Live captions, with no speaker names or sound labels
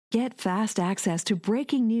Get fast access to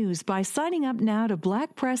breaking news by signing up now to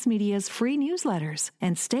Black Press Media's free newsletters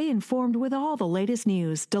and stay informed with all the latest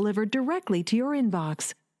news delivered directly to your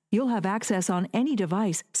inbox. You'll have access on any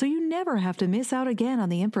device, so you never have to miss out again on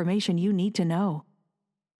the information you need to know.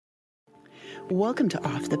 Welcome to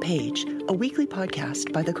Off the Page, a weekly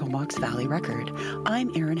podcast by the Comox Valley Record.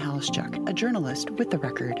 I'm Erin Halischuk, a journalist with the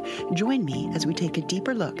Record. Join me as we take a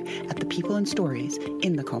deeper look at the people and stories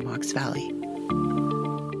in the Comox Valley.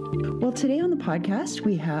 Well, today on the podcast,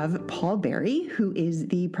 we have Paul Berry, who is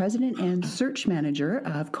the president and search manager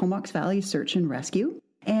of Comox Valley Search and Rescue.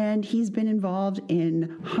 And he's been involved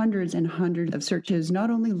in hundreds and hundreds of searches, not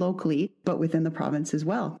only locally, but within the province as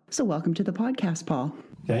well. So welcome to the podcast, Paul.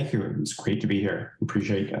 Thank you. It's great to be here.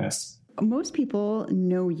 Appreciate this. Most people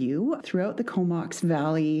know you throughout the Comox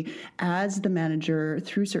Valley as the manager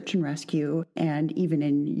through Search and Rescue, and even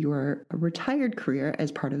in your retired career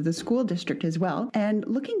as part of the school district as well. And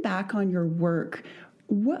looking back on your work,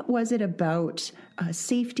 what was it about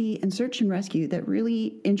safety and search and rescue that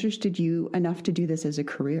really interested you enough to do this as a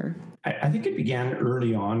career? I think it began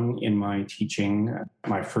early on in my teaching.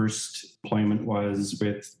 My first employment was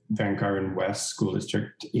with Van Garderen West School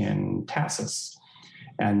District in Tassis.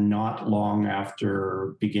 And not long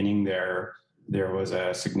after beginning there was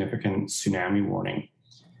a significant tsunami warning.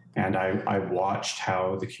 And I watched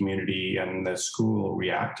how the community and the school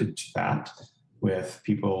reacted to that, with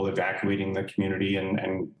people evacuating the community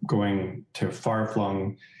and going to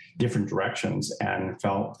far-flung different directions, and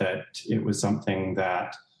felt that it was something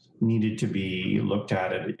that needed to be looked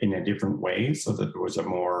at it in a different way so that there was a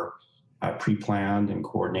more pre-planned and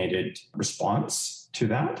coordinated response to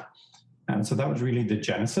that. And so that was really the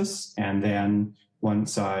genesis. And then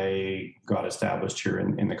once I got established here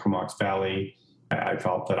in the Comox Valley, I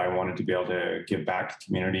felt that I wanted to be able to give back to the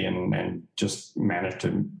community and just managed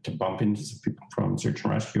to bump into some people from Search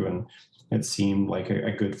and Rescue. And it seemed like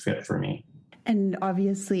a good fit for me. And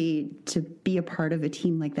obviously, to be a part of a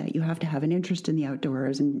team like that, you have to have an interest in the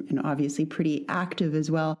outdoors and obviously pretty active as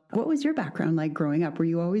well. What was your background like growing up? Were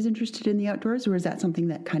you always interested in the outdoors, or is that something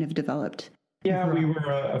that kind of developed? Yeah, we were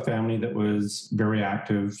a family that was very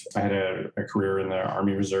active. I had a career in the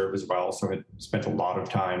Army Reserve as well, so I spent a lot of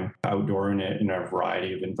time outdoor in a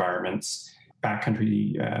variety of environments.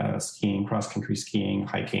 Backcountry skiing, cross-country skiing,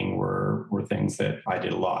 hiking were things that I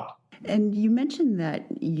did a lot. And you mentioned that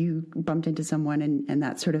you bumped into someone and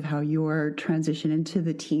that's sort of how your transition into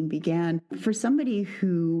the team began. For somebody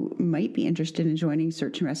who might be interested in joining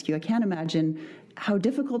Search and Rescue, I can't imagine how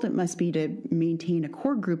difficult it must be to maintain a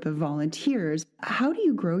core group of volunteers. How do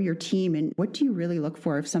you grow your team, and what do you really look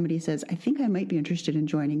for if somebody says, I think I might be interested in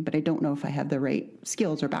joining, but I don't know if I have the right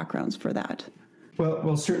skills or backgrounds for that?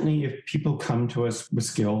 Well, certainly if people come to us with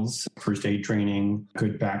skills, first aid training,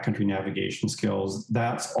 good backcountry navigation skills,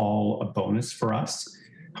 that's all a bonus for us.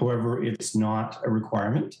 However, it's not a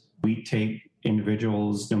requirement. We take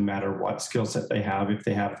individuals no matter what skill set they have, if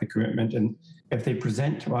they have the commitment, and if they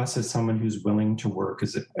present to us as someone who's willing to work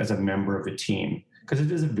as a member of a team, because it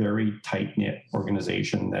is a very tight-knit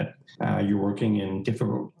organization that you're working in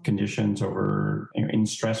difficult conditions in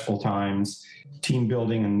stressful times. Team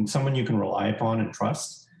building and someone you can rely upon and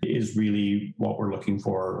trust is really what we're looking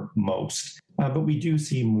for most. But we do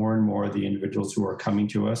see more and more of the individuals who are coming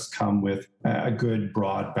to us come with a good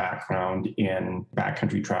broad background in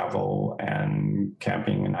backcountry travel and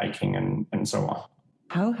camping and hiking and so on.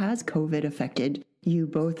 How has COVID affected you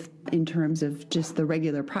both in terms of just the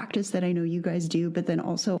regular practice that I know you guys do, but then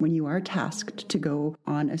also when you are tasked to go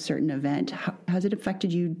on a certain event? Has it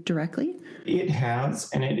affected you directly? It has,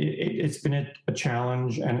 and it's been a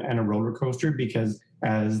challenge and a roller coaster, because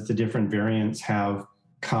as the different variants have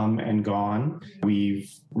come and gone,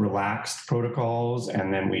 we've relaxed protocols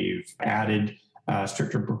and then we've added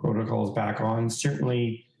stricter protocols back on.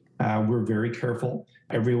 Certainly, we're very careful.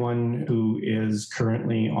 Everyone who is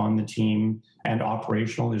currently on the team and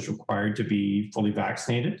operational is required to be fully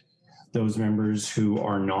vaccinated. Those members who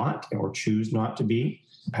are not or choose not to be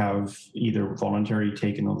have either voluntarily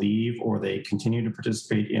taken a leave or they continue to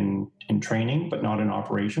participate in training, but not in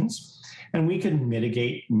operations. And we can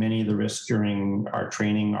mitigate many of the risks during our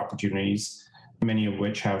training opportunities, many of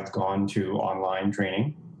which have gone to online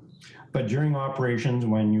training. But during operations,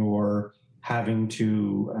 when you're having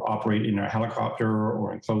to operate in a helicopter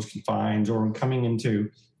or in close confines or coming into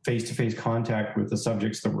face-to-face contact with the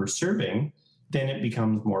subjects that we're serving, then it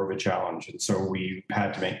becomes more of a challenge. And so we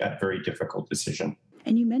had to make that very difficult decision.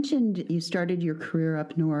 And you mentioned you started your career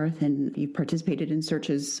up north and you participated in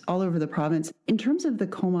searches all over the province. In terms of the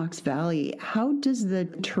Comox Valley, how does the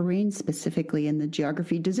terrain specifically and the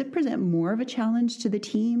geography, does it present more of a challenge to the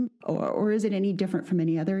team or is it any different from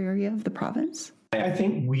any other area of the province? I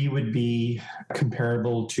think we would be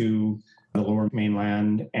comparable to the Lower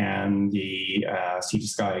Mainland and the Sea to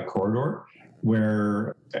Sky corridor,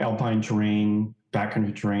 where alpine terrain,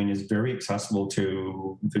 backcountry terrain is very accessible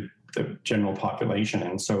to the general population.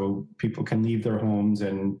 And so people can leave their homes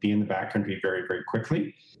and be in the backcountry very, very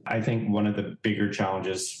quickly. I think one of the bigger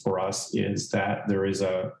challenges for us is that there is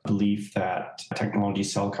a belief that technology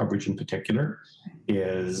cell coverage in particular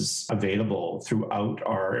is available throughout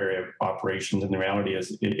our area of operations. And the reality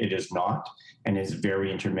is it is not, and is very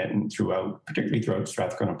intermittent particularly throughout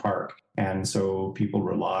Strathcona Park. And so people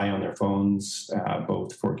rely on their phones,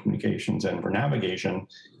 both for communications and for navigation.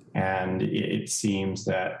 And it seems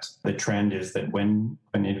that the trend is that when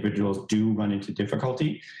individuals do run into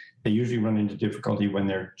difficulty, they usually run into difficulty when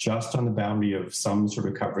they're just on the boundary of some sort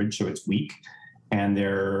of coverage, so it's weak, and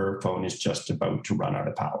their phone is just about to run out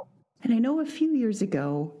of power. And I know a few years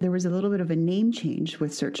ago, there was a little bit of a name change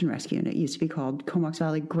with search and rescue, and it used to be called Comox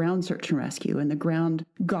Valley Ground Search and Rescue, and the ground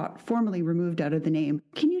got formally removed out of the name.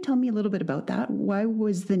 Can you tell me a little bit about that? Why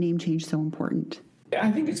was the name change so important?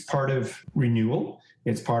 I think it's part of renewal.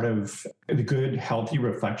 It's part of the good, healthy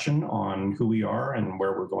reflection on who we are and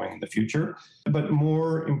where we're going in the future. But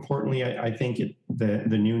more importantly, I think the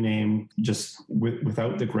new name, just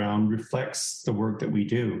without the ground, reflects the work that we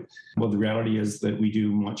do. Well, the reality is that we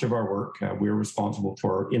do much of our work. We're responsible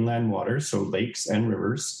for inland waters, so lakes and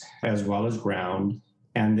rivers, as well as ground.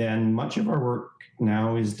 And then much of our work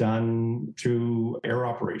now is done through air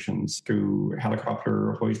operations, through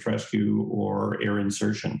helicopter hoist rescue or air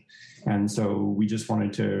insertion. And so we just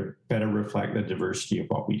wanted to better reflect the diversity of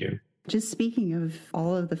what we do. Just speaking of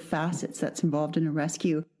all of the facets that's involved in a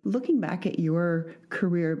rescue, looking back at your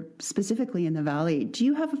career specifically in the Valley, do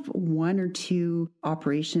you have one or two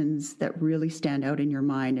operations that really stand out in your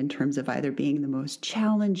mind in terms of either being the most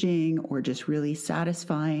challenging or just really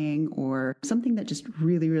satisfying or something that just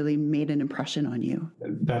really, really made an impression on you?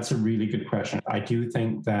 That's a really good question. I do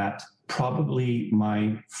think that probably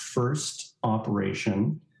my first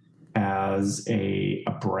operation as a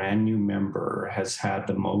brand new member has had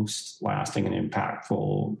the most lasting and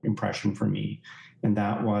impactful impression for me. And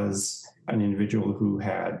that was an individual who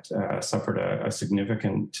had suffered a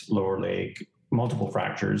significant lower leg, multiple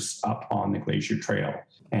fractures up on the Glacier Trail.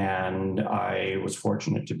 And I was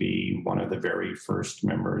fortunate to be one of the very first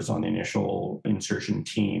members on the initial insertion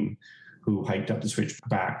team who hiked up the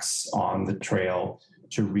switchbacks on the trail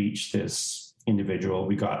to reach this individual.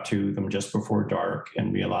 We got to them just before dark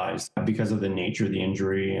and realized that because of the nature of the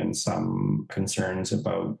injury and some concerns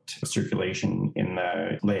about circulation in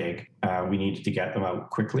the leg, we needed to get them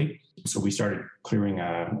out quickly. So we started clearing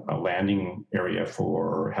a landing area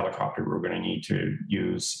for helicopter. We were going to need to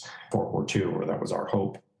use 442, or that was our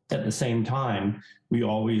hope. At the same time, we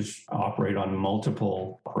always operate on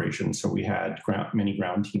multiple operations. So we had many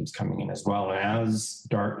ground teams coming in as well. And as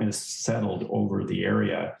darkness settled over the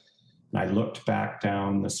area, I looked back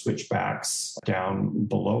down the switchbacks down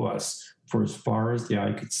below us. For as far as the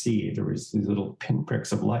eye could see, there was these little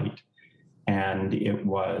pinpricks of light. And it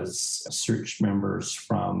was search members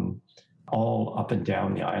from all up and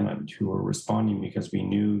down the island who were responding, because we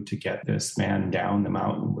knew to get this man down the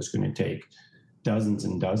mountain was going to take dozens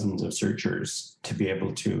and dozens of searchers to be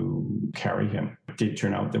able to carry him. It did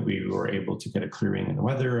turn out that we were able to get a clearing in the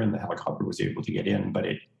weather and the helicopter was able to get in, but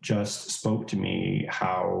it just spoke to me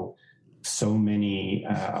how so many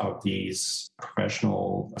of these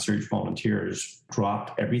professional search volunteers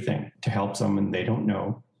dropped everything to help someone they don't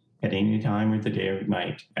know at any time of the day or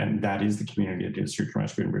night. And that is the community that does search and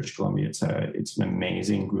rescue in British Columbia. It's an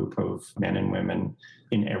amazing group of men and women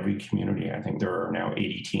in every community. I think there are now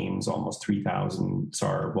 80 teams, almost 3,000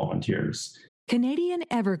 SAR volunteers.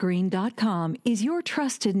 CanadianEvergreen.com is your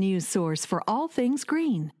trusted news source for all things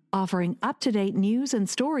green, offering up-to-date news and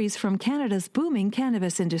stories from Canada's booming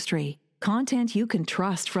cannabis industry. Content you can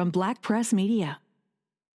trust from Black Press Media.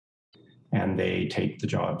 And they take the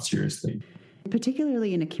job seriously.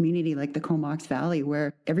 Particularly in a community like the Comox Valley,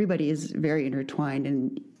 where everybody is very intertwined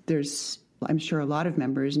and there's, I'm sure a lot of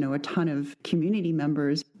members know a ton of community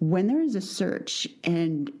members. When there is a search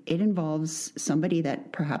and it involves somebody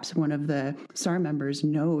that perhaps one of the SAR members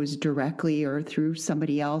knows directly or through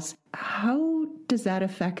somebody else, how does that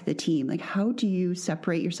affect the team? Like, how do you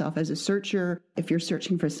separate yourself as a searcher if you're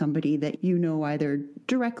searching for somebody that you know either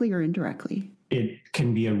directly or indirectly? It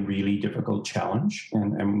can be a really difficult challenge,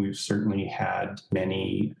 and we've certainly had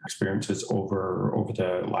many experiences over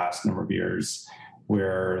the last number of years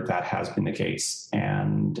where that has been the case.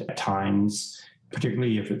 And at times,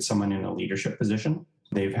 particularly if it's someone in a leadership position,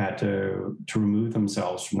 they've had to remove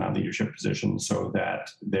themselves from that leadership position so that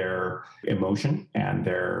their emotion and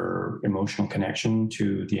their emotional connection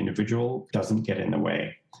to the individual doesn't get in the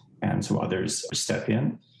way. And so others step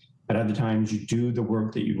in. At other times, you do the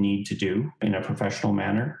work that you need to do in a professional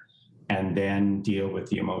manner and then deal with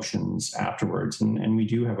the emotions afterwards. And we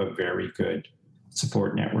do have a very good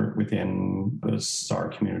support network within the STAR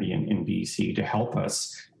community in BC to help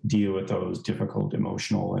us deal with those difficult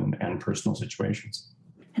emotional and personal situations.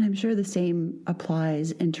 And I'm sure the same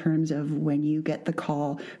applies in terms of when you get the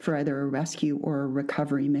call for either a rescue or a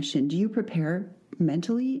recovery mission. Do you prepare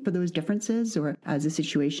mentally for those differences, or as the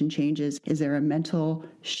situation changes, is there a mental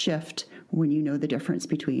shift when you know the difference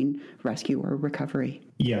between rescue or recovery?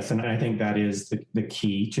 Yes, and I think that is the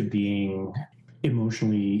key to being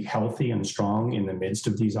emotionally healthy and strong in the midst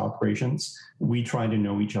of these operations. We try to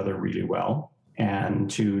know each other really well and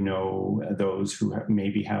to know those who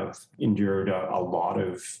maybe have endured a lot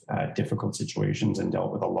of difficult situations and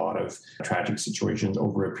dealt with a lot of tragic situations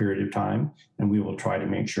over a period of time. And we will try to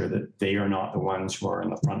make sure that they are not the ones who are in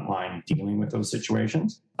the front line dealing with those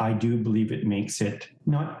situations. I do believe it makes it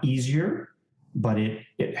not easier, but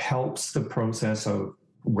it helps the process of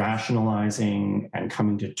rationalizing and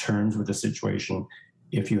coming to terms with the situation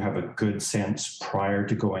if you have a good sense prior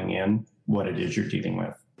to going in what it is you're dealing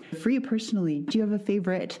with. For you personally, do you have a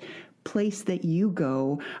favorite place that you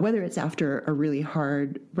go, whether it's after a really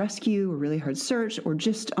hard rescue, a really hard search, or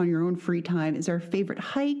just on your own free time? Is there a favorite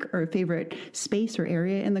hike or a favorite space or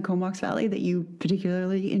area in the Comox Valley that you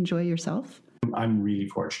particularly enjoy yourself? I'm really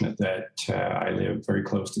fortunate that I live very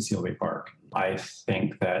close to Seal Bay Park. I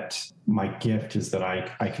think that my gift is that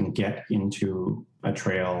I can get into a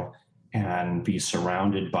trail and be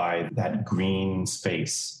surrounded by that green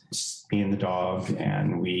space. Me and the dog,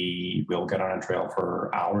 and we will get on a trail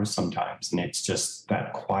for hours sometimes. And it's just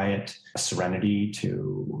that quiet serenity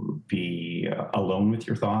to be alone with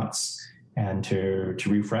your thoughts and to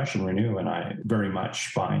refresh and renew. And I very much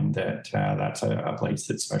find that that's a place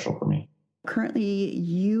that's special for me. Currently,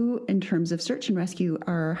 you, in terms of search and rescue,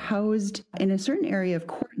 are housed in a certain area of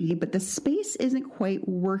Courtenay, but the space isn't quite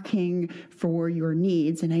working for your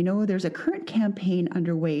needs. And I know there's a current campaign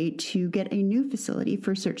underway to get a new facility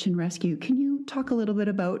for search and rescue. Can you talk a little bit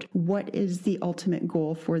about what is the ultimate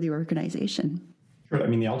goal for the organization? Sure. I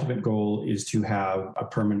mean, the ultimate goal is to have a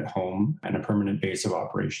permanent home and a permanent base of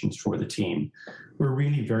operations for the team. We're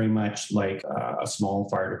really very much like a small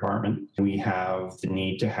fire department. We have the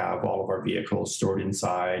need to have all of our vehicles stored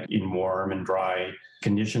inside in warm and dry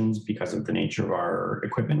conditions because of the nature of our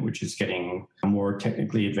equipment, which is getting more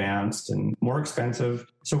technically advanced and more expensive.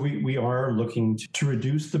 So we are looking to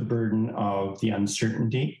reduce the burden of the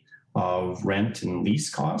uncertainty of rent and lease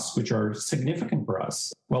costs, which are significant for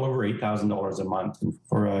us, well over $8,000 a month. And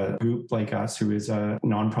for a group like us who is a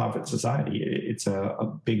nonprofit society, it's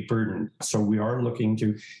a big burden. So we are looking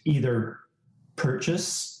to either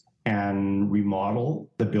purchase and remodel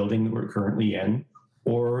the building that we're currently in,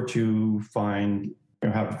 or to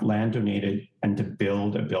have land donated and to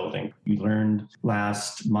build a building. We learned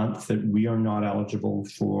last month that we are not eligible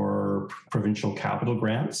for provincial capital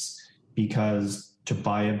grants because to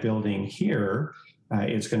buy a building here,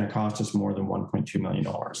 it's going to cost us more than $1.2 million.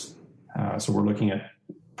 So we're looking at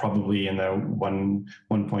probably in the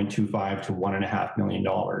 $1.25 to $1.5 million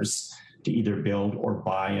to either build or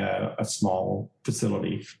buy a small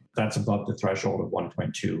facility. That's above the threshold of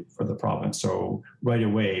 1.2 for the province. So right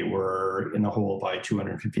away, we're in the hole by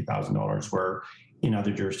 $250,000, where in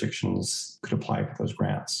other jurisdictions could apply for those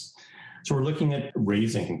grants. So we're looking at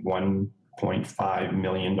raising $1.5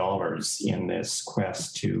 million in this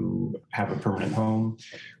quest to have a permanent home.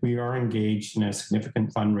 We are engaged in a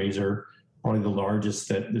significant fundraiser, probably the largest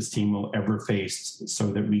that this team will ever face, so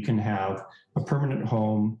that we can have a permanent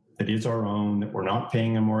home that is our own, that we're not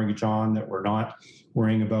paying a mortgage on, that we're not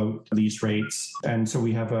worrying about lease rates. And so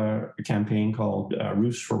we have a campaign called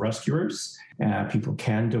Roofs for Rescuers. People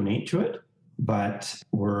can donate to it, but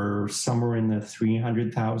we're somewhere in the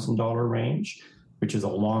 $300,000 range, which is a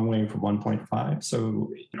long way from 1.5.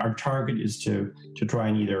 So our target is to try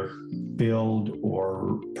and either build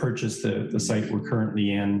or purchase the site we're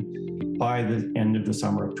currently in by the end of the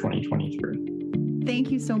summer of 2023.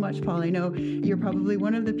 Thank you so much, Paul. I know you're probably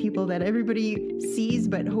one of the people that everybody sees,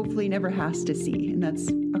 but hopefully never has to see. And that's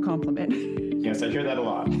a compliment. Yes, I hear that a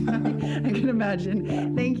lot. I can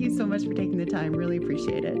imagine. Thank you so much for taking the time. Really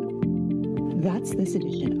appreciate it. That's this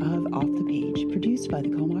edition of Off the Page, produced by the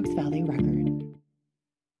Comox Valley Record.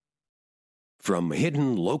 From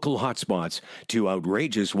hidden local hotspots to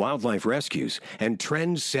outrageous wildlife rescues and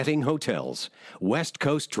trend-setting hotels,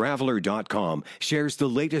 WestCoastTraveler.com shares the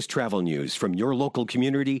latest travel news from your local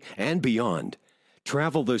community and beyond.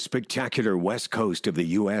 Travel the spectacular west coast of the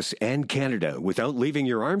U.S. and Canada without leaving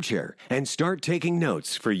your armchair and start taking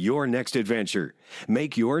notes for your next adventure.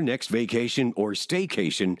 Make your next vacation or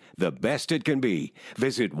staycation the best it can be.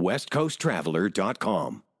 Visit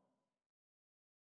WestCoastTraveler.com.